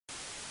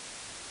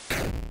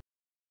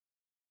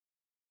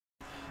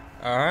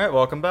Alright,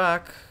 welcome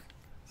back.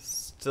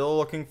 Still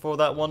looking for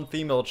that one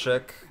female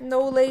chick.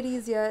 No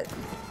ladies yet.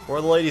 Where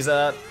are the ladies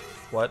at?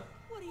 What?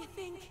 What do you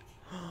think?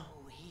 Oh,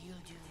 he'll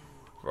do.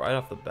 Right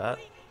off the bat?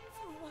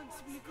 For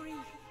once we agree.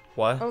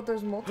 What? Oh,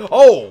 there's multiple.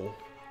 Oh!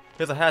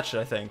 He has a hatchet,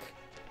 I think.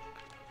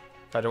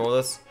 Can I do all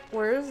this?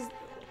 Where's?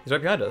 He's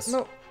right behind us.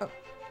 No.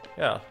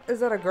 Yeah, Is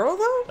that a girl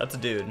though? that's a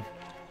dude.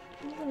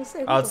 I was gonna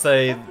say. I'd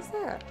say What is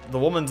that? the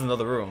woman's in the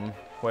other room.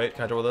 Wait,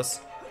 can I do all this?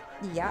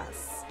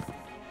 Yes.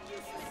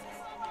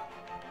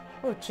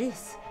 Oh,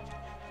 jeez.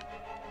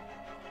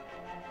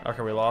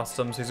 Okay, we lost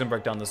him, so he's gonna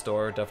break down this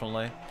door,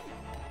 definitely.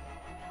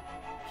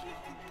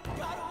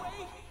 Got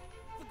away.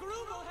 The groom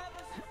will have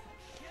us.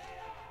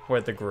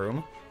 Wait, the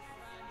groom?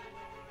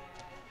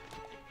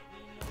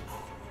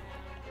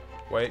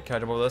 Wait, can I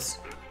do all this?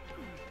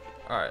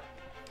 Alright.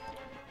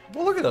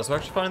 Well, look at us, we're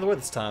actually finding the way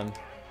this time.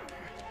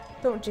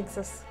 Don't jinx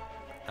us.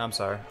 I'm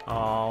sorry.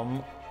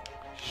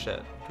 Shit.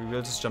 Did we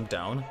really just jump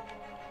down?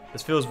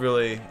 This feels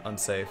really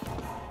unsafe.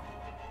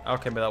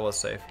 Okay, but that was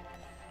safe.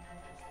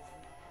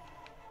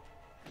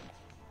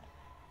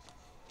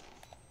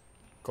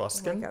 Glass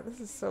Oh my skin? god,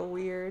 this is so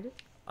weird.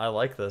 I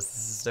like this.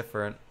 This is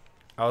different.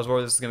 I was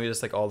worried this is gonna be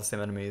just like all the same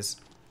enemies.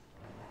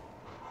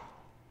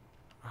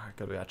 Alright,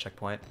 good, we got a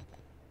checkpoint.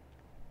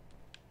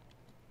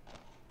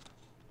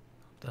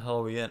 What the hell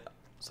are we in?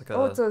 It's like a...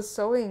 Oh, it's a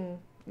sewing.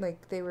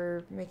 Like they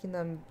were making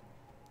them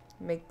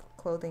make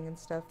clothing and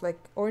stuff. Like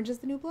orange is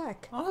the new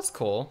black. Oh, that's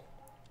cool.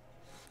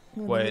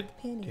 You wanna Wait,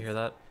 make do you panties. hear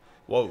that?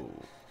 Whoa.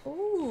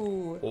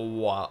 Ooh.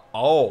 Wow.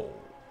 Oh.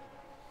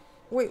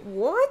 Wait,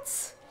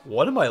 what?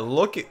 What am I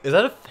looking? Is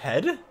that a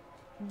head?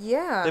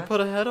 Yeah. They put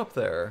a head up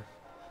there.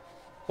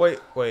 Wait.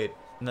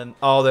 And then,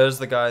 oh, there's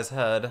the guy's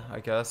head, I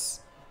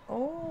guess.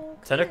 Oh.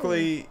 Okay.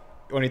 Technically,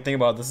 when you think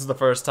about it, this is the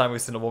first time we've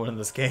seen a woman in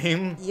this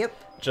game.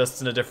 Yep.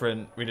 Just in a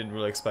different, we didn't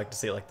really expect to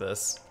see it like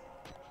this.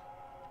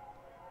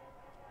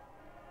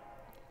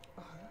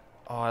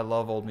 Oh, I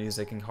love old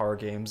music in horror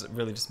games. It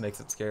really just makes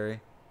it scary.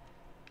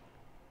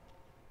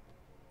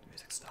 The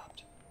music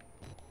stopped.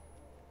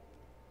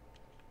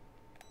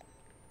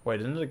 Wait,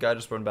 didn't the guy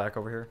just run back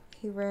over here?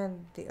 He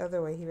ran the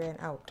other way. He ran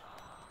out.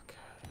 Okay.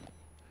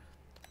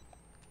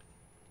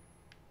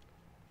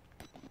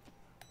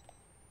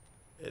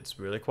 It's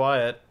really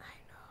quiet. I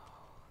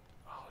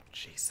know. Oh,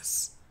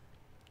 Jesus.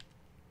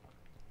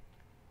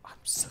 I'm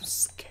so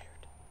scared.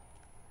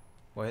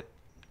 Wait.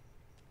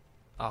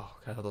 Oh,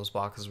 I thought those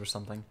boxes were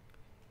something.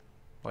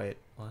 Wait,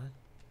 what?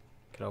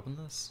 Can I open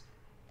this?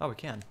 Oh, we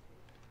can.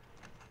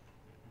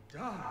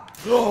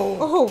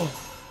 Oh!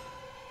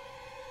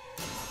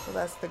 Well,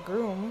 that's the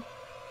groom.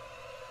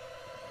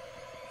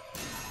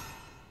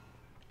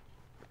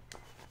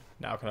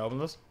 Now can I open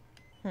this?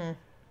 Hmm.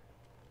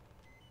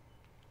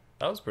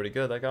 That was pretty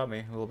good. That got me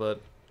a little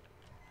bit.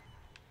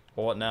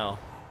 Well, what now?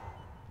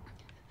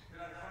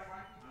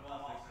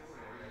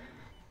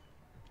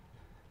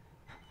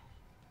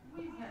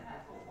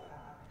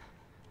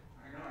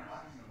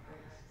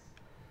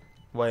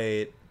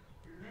 Wait.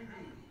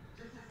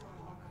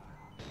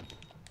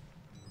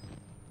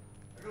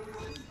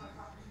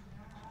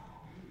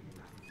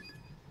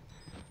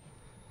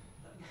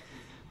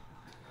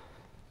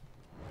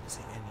 Is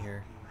he in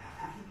here?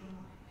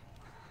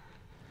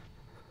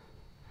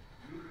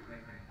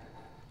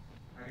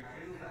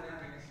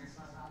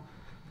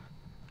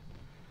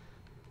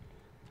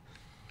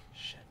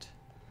 Shit.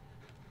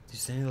 Did you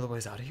see any other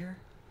ways out of here?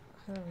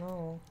 I don't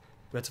know.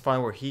 We have to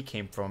find where he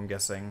came from, I'm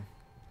guessing.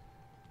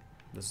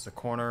 This is a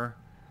corner.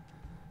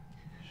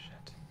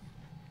 Shit.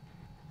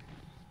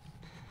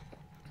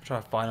 I'm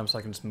trying to find him so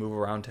I can just move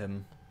around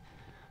him.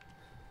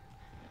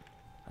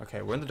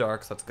 Okay, we're in the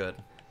dark, so that's good.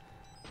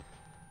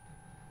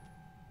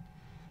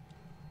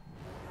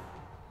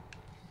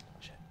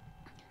 Shit.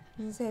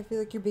 I was gonna say, I feel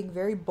like you're being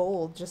very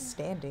bold just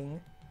standing.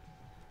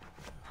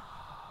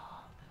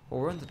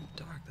 Well, we're in the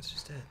dark, that's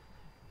just it.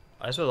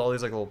 I just feel all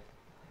these like little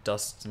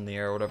dusts in the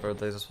air or whatever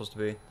these are supposed to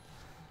be.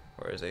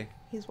 Where is he?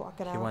 He's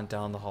walking out. He went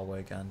down the hallway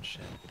again.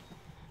 Shit.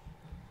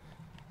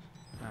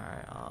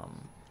 Alright,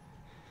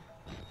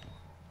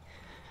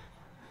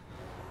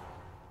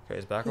 okay,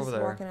 he's back He's over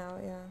there. walking out,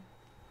 yeah.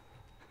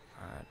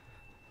 Alright.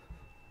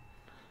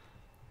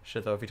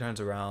 Shit, though, if he turns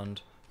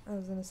around... I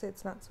was gonna say,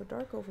 it's not so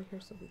dark over here,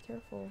 so be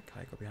careful.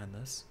 Can I go behind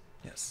this?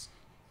 Yes.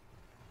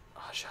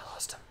 Oh, shit, I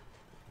lost him.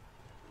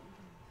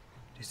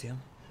 Do you see him?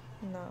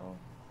 No.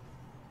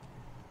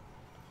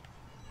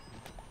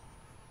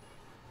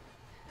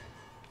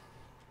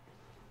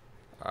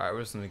 Alright,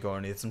 we're just gonna go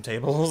underneath some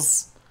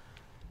tables.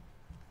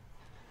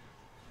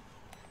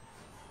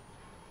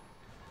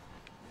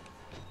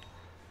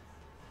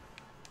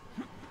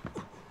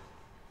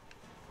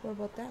 What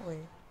about that way?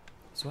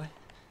 This way?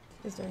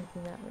 Is there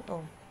anything that way?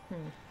 Oh,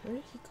 where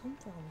did he come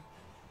from?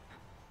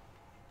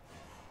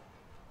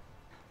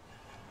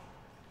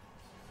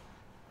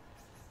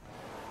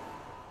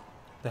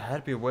 There had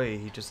to be a way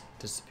he just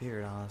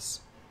disappeared on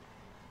us.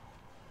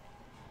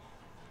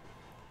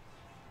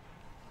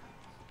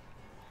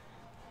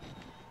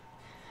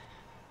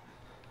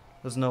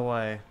 There's no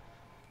way.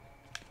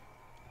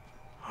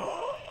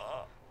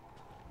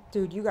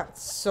 Dude, you got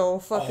so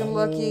fucking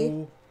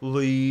lucky.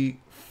 Holy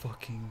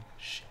fucking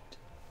shit.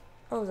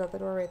 Oh, is that the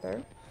door right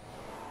there?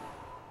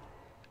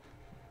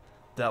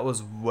 That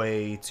was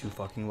way too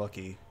fucking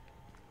lucky.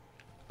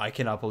 I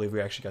cannot believe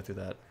we actually got through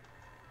that.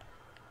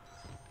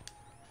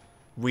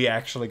 We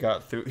actually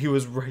got through. He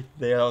was right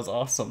there. That was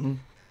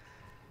awesome.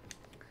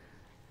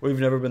 We've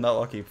never been that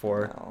lucky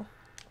before. No.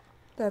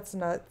 That's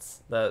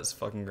nuts. That's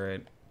fucking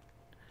great.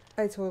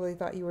 I totally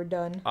thought you were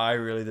done. I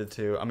really did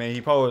too. I mean, he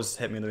probably just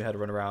hit me and then we had to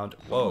run around.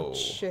 Whoa. Oh,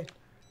 shit.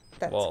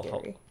 That's Well,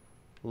 scary.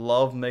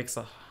 Love makes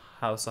a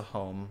house a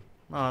home.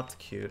 Oh, that's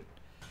cute.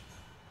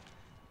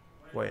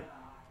 Wait.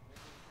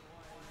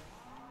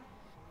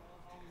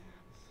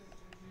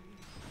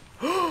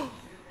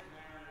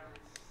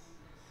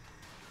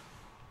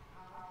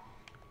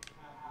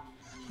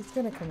 He's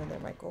gonna come in there,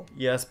 Michael.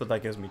 Yes, but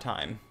that gives me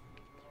time.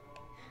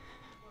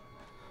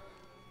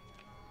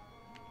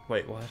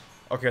 Wait, what?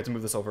 Okay, I have to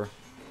move this over.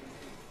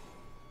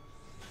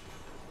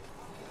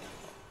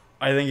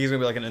 I think he's gonna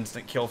be like an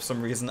instant kill for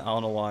some reason. I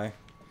don't know why.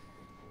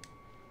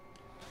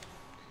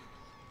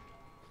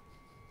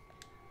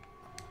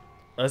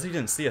 Unless he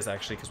didn't see us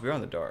actually, because we were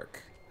in the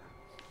dark.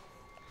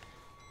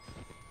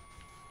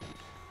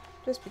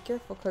 Just be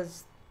careful,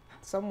 because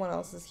someone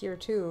else is here,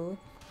 too.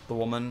 The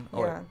woman?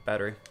 Oh, Yeah. wait,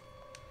 battery.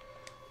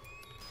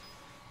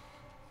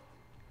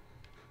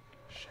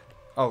 Shit.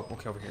 Oh,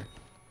 okay, over here.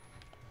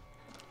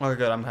 Okay,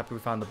 good. I'm happy we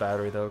found the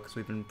battery, though, because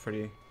we've been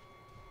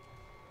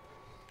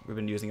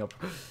using up...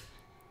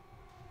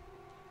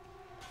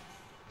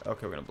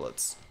 Okay, we're gonna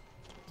blitz.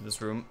 To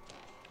this room.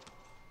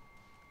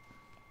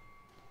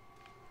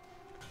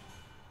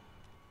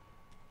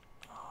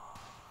 Oh,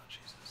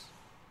 Jesus.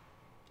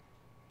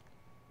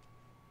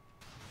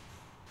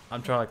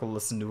 I'm trying to, like,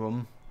 listen to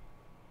him.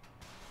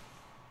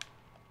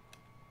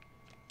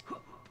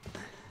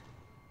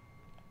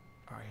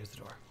 Alright, here's the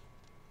door.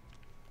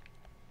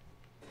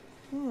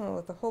 Oh,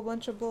 with a whole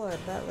bunch of blood.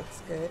 That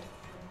looks good.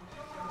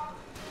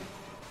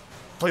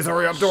 Please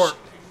hurry up, door!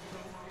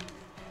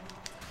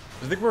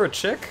 Do you think we're a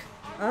chick?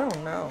 I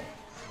don't know.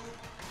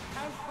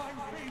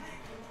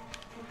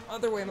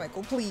 Other way,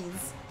 Michael,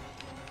 please.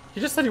 He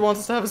just said he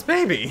wants us to have his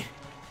baby.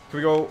 Can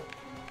we go?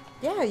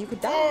 Yeah, you could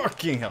die.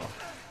 Fucking hell.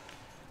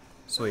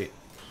 Sweet.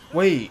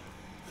 Wait.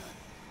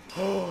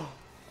 Oh,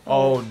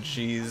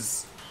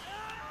 jeez.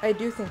 I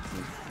do think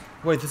you...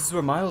 Wait, this is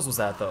where Miles was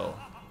at, though.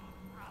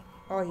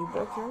 Oh, you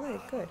broke your leg.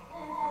 Good.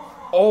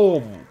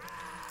 Oh.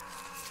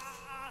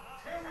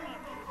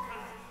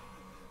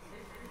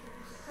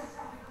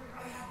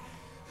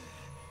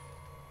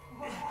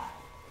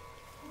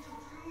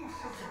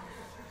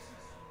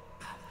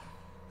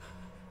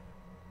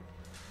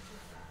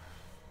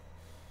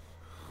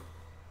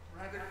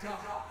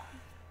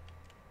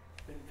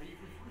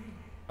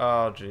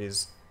 Oh,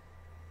 jeez.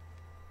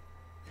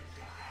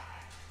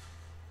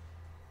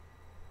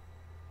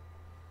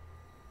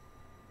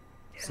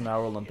 So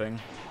now we're limping.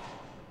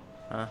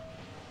 Huh?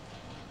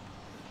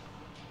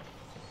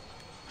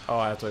 Oh,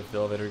 I have to wait for the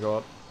elevator to go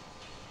up.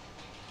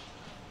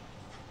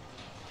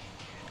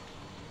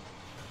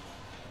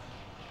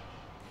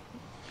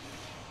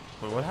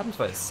 Wait, what happens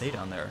if I stay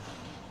down there?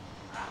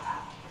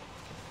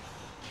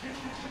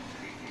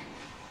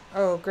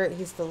 Oh, great.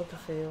 He's still looking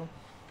for you.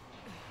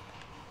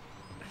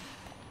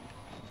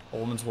 A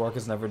woman's work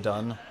is never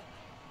done.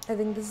 I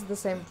think this is the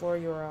same floor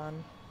you were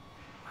on.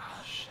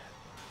 Oh, shit.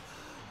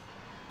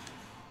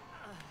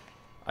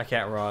 I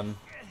can't run.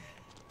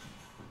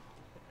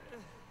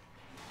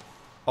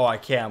 Oh, I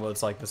can, but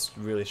it's like this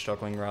really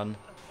struggling run.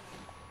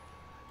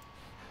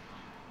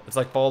 It's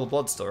like follow the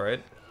blood still,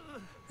 right?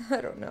 I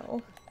don't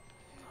know.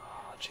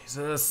 Oh,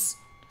 Jesus.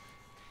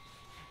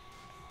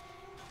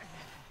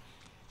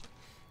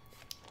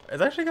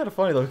 It's actually kind of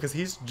funny, though, because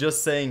he's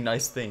just saying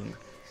nice things.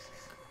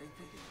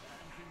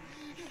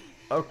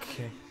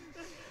 Okay.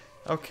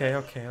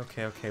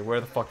 Okay. Where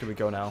the fuck do we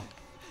go now?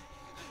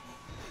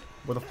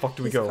 Where the fuck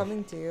do we He's go?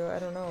 coming to you. I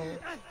don't know.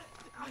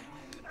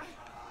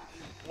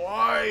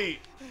 Why?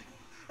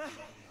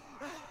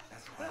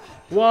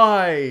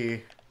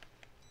 Why?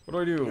 What do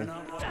I do?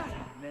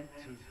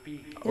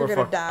 You're gonna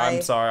fuck. die.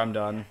 I'm sorry, I'm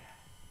done.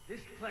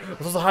 I'm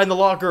supposed to hide in the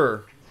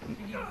locker.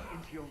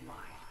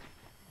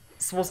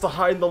 Supposed to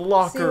hide in the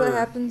locker. See what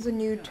happens when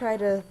you try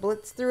to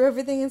blitz through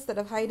everything instead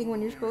of hiding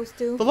when you're supposed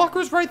to? The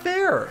locker's right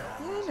there.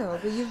 Yeah, I know,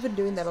 but you've been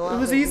doing that a lot. It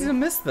was lately. easy to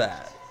miss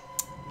that.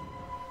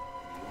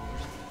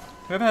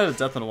 We haven't had a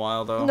death in a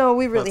while, though. No,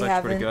 we really That's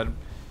actually haven't. pretty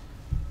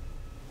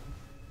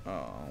good.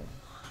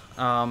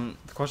 Oh.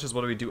 The question is,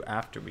 what do we do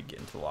after we get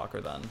into the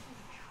locker, then?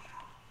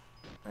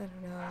 I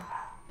don't know.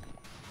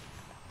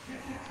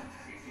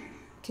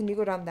 Can you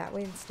go down that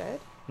way instead?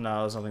 No,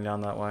 there's nothing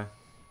down that way.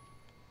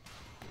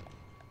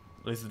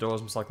 At least the door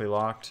was most likely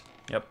locked.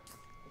 Yep.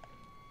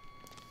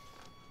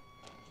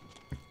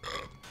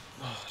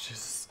 Oh,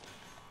 Jesus.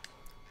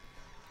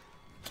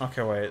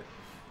 Okay, wait.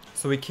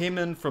 So we came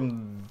in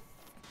from...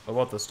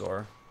 What, this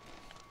door?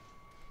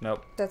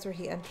 Nope. That's where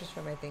he enters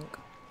from, I think.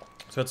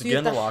 So we have to So you get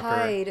in have the to locker.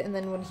 hide, and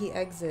then when he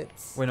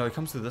exits... Wait, no, he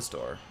comes through this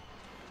door.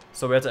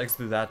 So we have to exit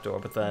through that door,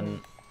 but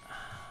then...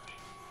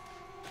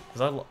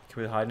 Can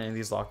we hide in any of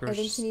these lockers? I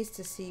think he needs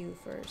to see you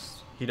first.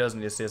 He doesn't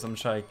need to see us. I'm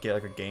trying to get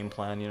like a game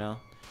plan, you know.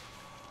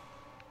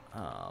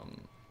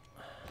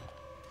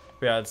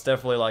 Yeah, it's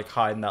definitely like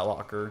hide in that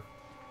locker.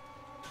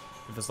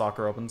 If this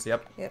locker opens,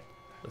 yep. Yep.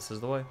 This is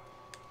the way.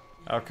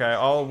 Okay,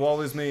 all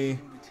wall is me.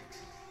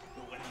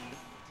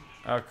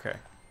 Okay.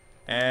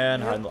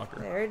 And hide in the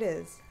locker. There it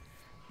is.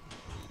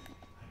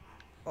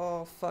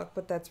 Oh fuck,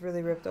 but that's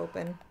really ripped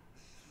open.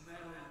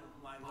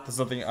 There's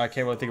nothing I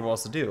can't really think of what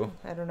else to do.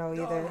 I don't know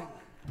either.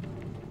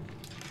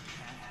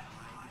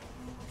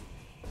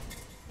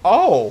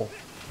 Oh!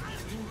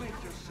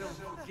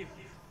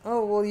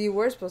 Oh, well, you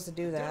were supposed to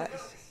do that.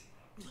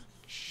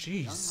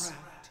 Jeez.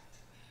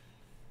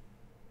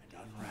 And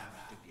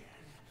unwrapped again.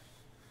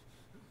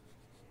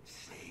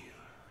 Sail.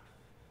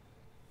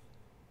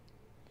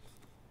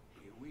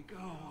 Here we go.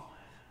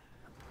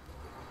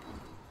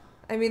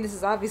 I mean, this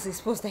is obviously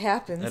supposed to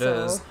happen, It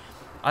so... is.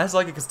 I just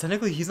like it because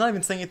technically he's not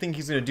even saying anything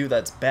he's gonna do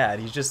that's bad.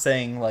 He's just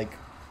saying, like,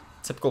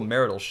 typical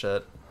marital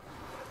shit.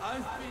 I've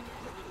been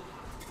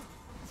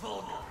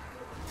vulgar.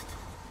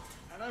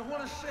 And I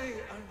want to say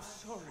I'm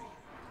sorry.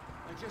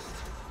 I just...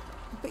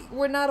 But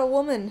we're not a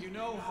woman. You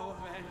know how a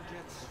man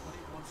gets what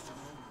he wants to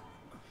know.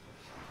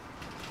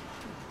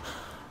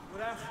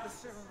 But after the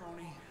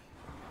ceremony,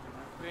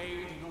 I made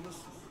an honest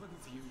woman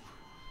of you.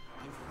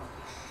 I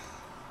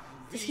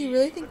promise. Does he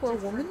really think we're a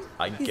woman?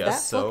 I He's guess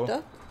that so. fucked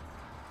up?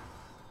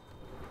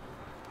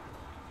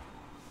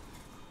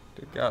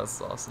 Dude, God, this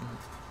is awesome.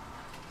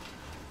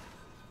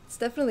 It's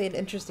definitely an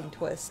interesting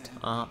twist.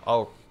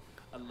 Oh.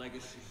 A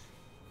legacy.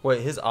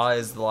 Wait, his eye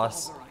is the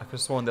last... I could have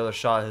sworn the other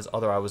shot, his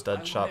other eye was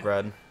dead, shot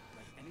red. Let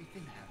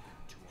anything happen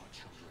to our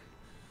children.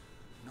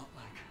 Not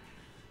like...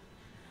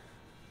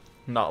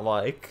 Not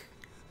like...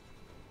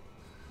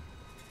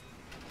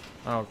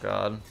 Oh,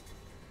 God.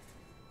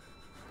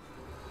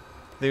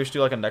 Think we should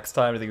do like a next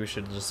time, or think we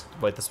should just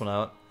wait this one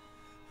out?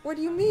 What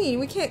do you mean?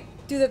 We can't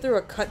do that through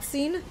a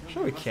cutscene?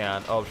 Sure we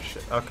can. Oh,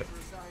 shit. Okay.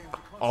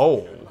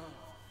 Oh.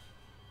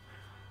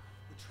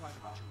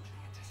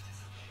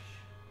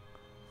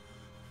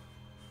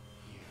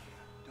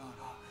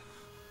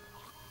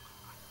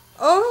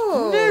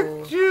 Oh!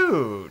 Nick,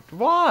 dude,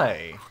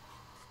 why?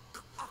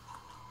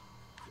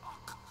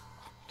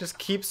 Just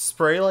keep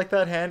spray like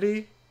that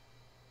handy?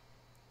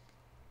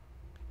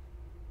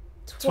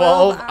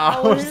 12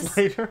 hours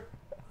later?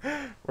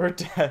 We're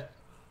dead.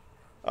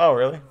 Oh,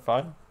 really?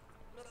 Fine.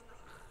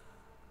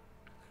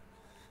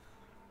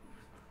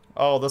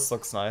 Oh, this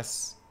looks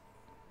nice.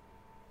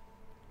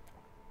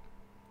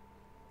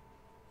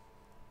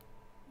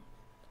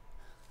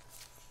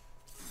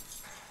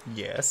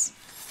 Yes.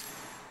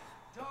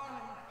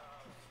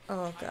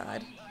 Oh,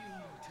 God.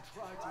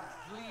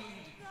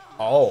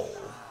 Oh.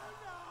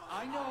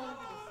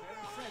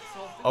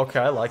 Okay,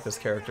 I like this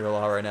character a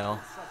lot right now.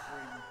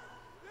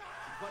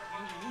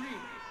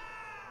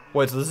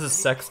 Wait, so this is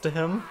sex to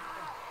him?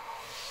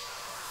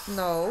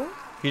 No.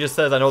 He just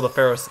says, I know the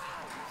Pharaohs.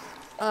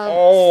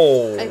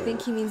 Oh. I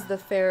think he means the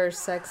fairer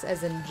sex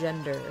as in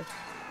gender.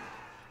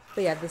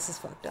 But yeah, this is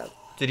fucked up.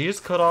 Did he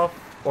just cut off,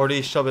 or did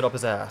he shove it up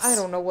his ass? I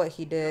don't know what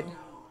he did. I'm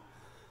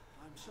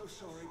so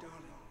sorry, darling.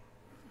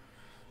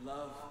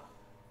 Love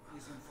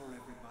isn't for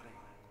everybody.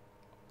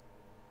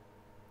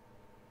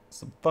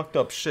 Some fucked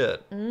up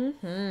shit.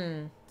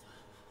 Mm-hmm.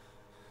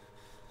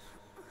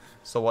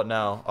 So what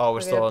now? Oh,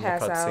 we're still in the gonna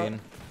pass out. cutscene.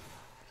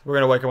 We're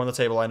gonna wake him on the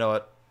table, I know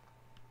it.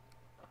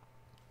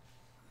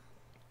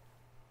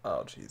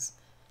 Oh, jeez.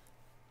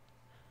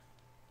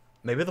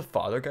 Maybe the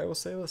father guy will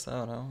save us? I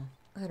don't know.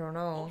 I don't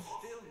know.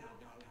 Still, now,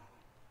 darling.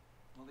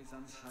 All these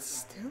unsightly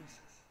Still? eyes.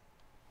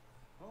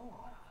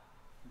 Oh,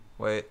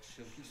 Wait.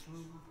 silky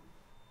smooth,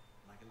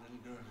 like a little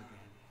girl again.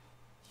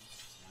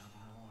 Now the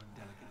more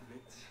delicate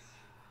bits.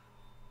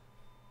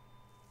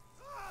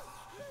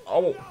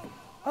 Oh.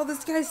 Oh,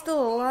 this guy's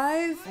still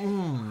alive?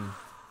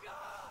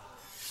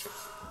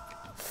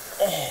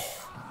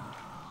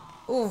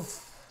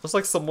 Oof. Looks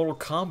like some Mortal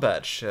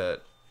Kombat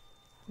shit.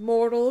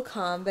 Mortal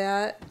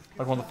Kombat.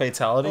 Like one of the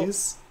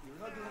fatalities.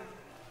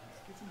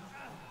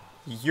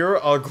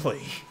 You're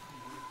ugly.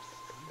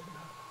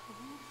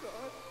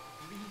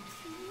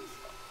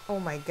 Oh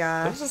my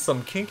gosh. This is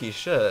some kinky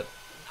shit.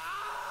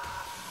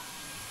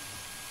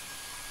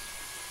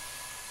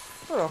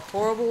 What a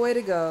horrible way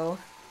to go.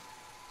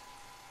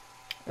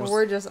 And Was-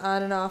 we're just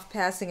on and off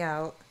passing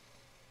out.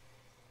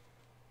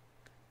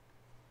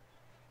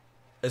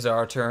 Is it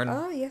our turn?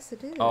 Oh, yes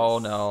it is. Oh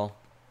no.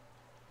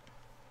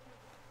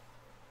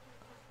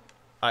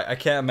 I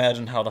can't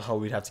imagine how the hell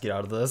we'd have to get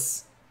out of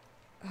this.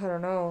 I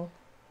don't know.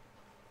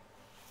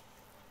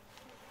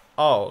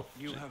 Oh,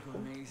 You have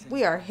amazing.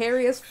 We are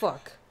hairy as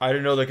fuck. I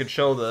didn't know they could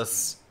show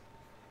this.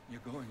 You're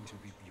going to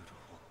be beautiful.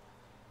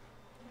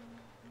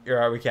 You're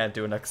right, we can't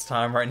do it next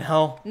time right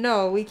now.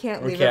 No, we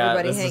can't We leave can't.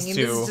 everybody This is hanging.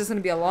 This too- is just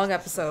gonna be a long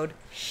episode.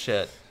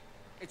 Shit.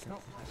 It's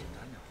not pleasant,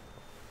 I know.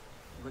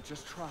 But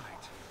just try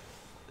it.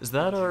 Is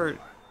that our...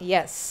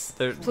 Yes.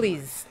 There-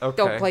 Please. Okay.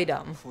 Don't play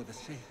dumb. For the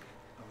sake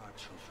of our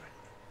children.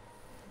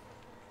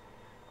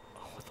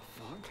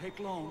 It won't take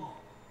long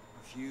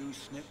A few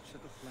snips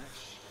of the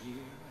flesh here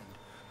and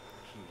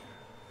here.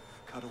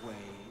 Cut away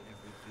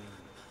everything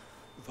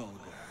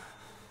vulgar.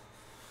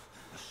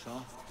 A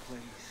soft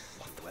place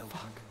to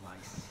welcome my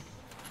seed.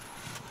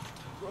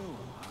 Grow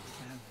our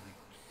family.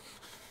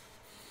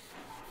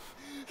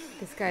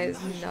 This guy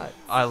is nuts.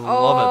 I love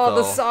Oh, it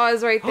the though. saw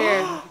is right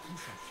there.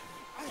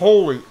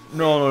 Holy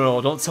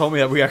no! Don't tell me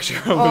that we actually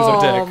are gonna lose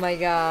our dick. Oh my Are we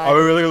god.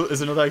 really? Is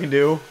there nothing I can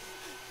do?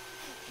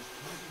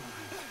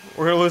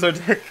 We're gonna lose our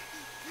dick.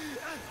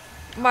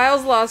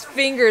 Miles lost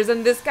fingers,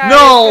 and this guy.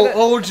 No! Is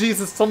gonna... Oh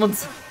Jesus!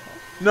 Someone's.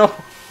 No!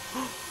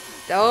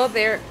 Oh,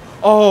 there.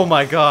 Oh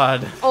my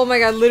god! Oh my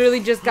god! Literally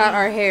just got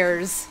our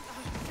hairs.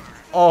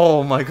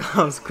 Oh my god!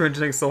 I was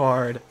cringing so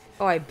hard.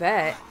 Oh, I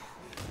bet.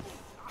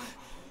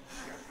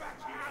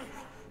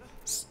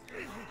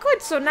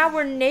 Good. So now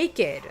we're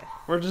naked.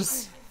 We're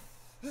just.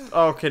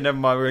 Okay, never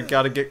mind. We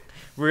gotta get.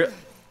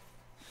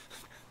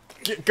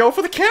 Go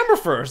for the camera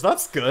first.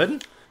 That's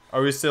good.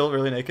 Are we still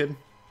really naked?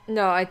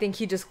 No, I think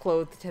he just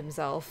clothed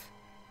himself.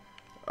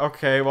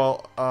 Okay,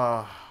 well,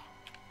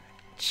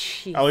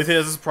 Jeez. at least he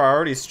has his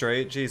priorities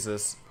straight.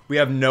 Jesus. We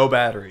have no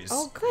batteries.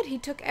 Oh, good. He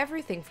took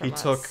everything from He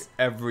us. took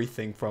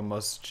everything from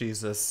us.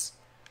 Jesus.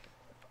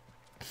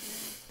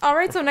 All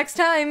right. So next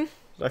time.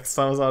 Next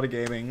time I was out of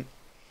gaming.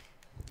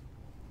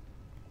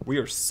 We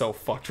are so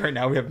fucked right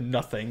now. We have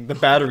nothing. The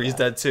battery's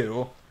dead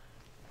too.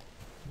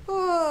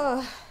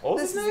 Oh, What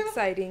was this his is name?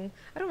 exciting.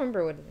 I don't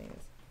remember what his name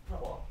is. Oh,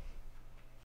 well.